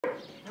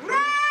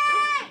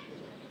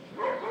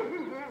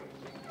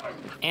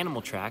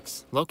Animal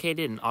Tracks, located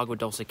in Agua,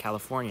 Dulce,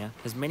 California,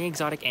 has many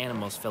exotic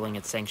animals filling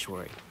its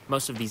sanctuary.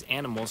 Most of these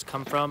animals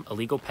come from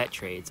illegal pet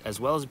trades, as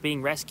well as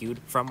being rescued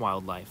from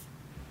wildlife.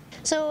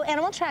 So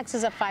Animal Tracks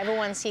is a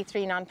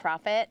 501c3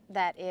 nonprofit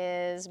that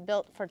is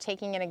built for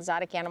taking in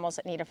exotic animals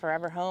that need a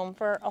forever home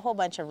for a whole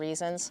bunch of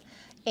reasons.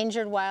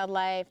 Injured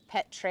wildlife,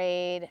 pet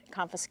trade,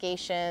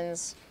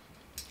 confiscations.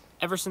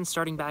 Ever since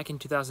starting back in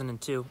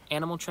 2002,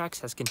 Animal Tracks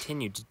has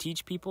continued to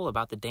teach people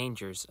about the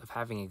dangers of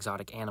having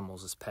exotic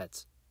animals as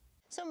pets.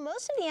 So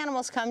most of the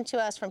animals come to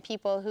us from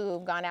people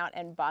who've gone out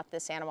and bought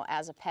this animal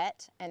as a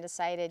pet and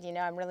decided, you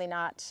know, I'm really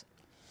not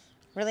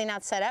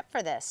set up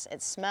for this.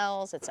 It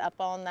smells, it's up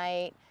all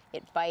night,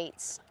 it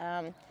bites.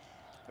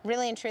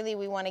 Really and truly,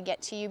 we want to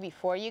get to you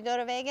before you go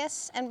to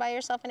Vegas and buy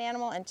yourself an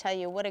animal and tell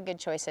you what a good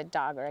choice a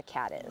dog or a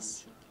cat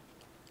is.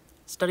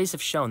 Studies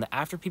have shown that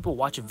after people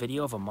watch a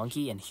video of a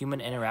monkey and human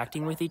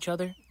interacting with each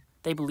other,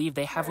 they believe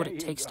they have what it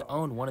takes to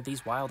own one of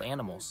these wild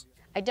animals.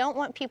 I don't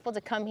want people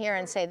to come here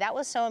and say, that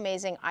was so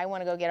amazing, I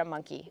want to go get a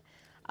monkey.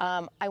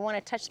 I want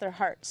to touch their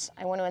hearts.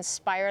 I want to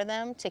inspire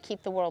them to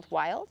keep the world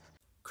wild.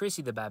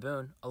 Chrissy the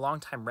baboon, a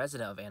longtime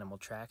resident of Animal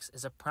Tracks,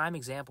 is a prime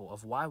example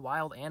of why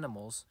wild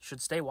animals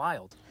should stay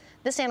wild.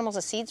 This animal's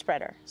a seed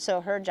spreader,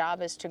 so her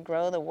job is to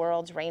grow the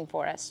world's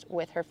rainforest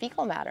with her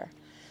fecal matter.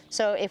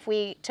 So if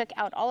we took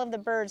out all of the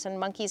birds and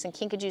monkeys and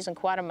kinkajous and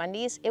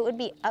coatimundis, it would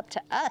be up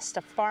to us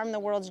to farm the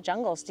world's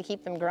jungles to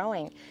keep them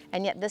growing,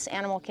 and yet this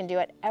animal can do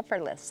it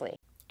effortlessly.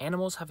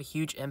 Animals have a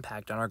huge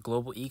impact on our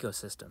global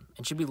ecosystem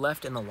and should be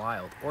left in the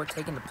wild or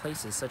taken to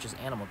places such as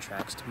Animal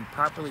Tracks to be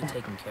properly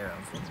taken care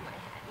of.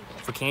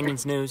 For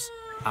Canyons News,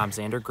 I'm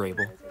Xander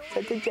Grable.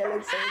 Such a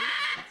jealous lady.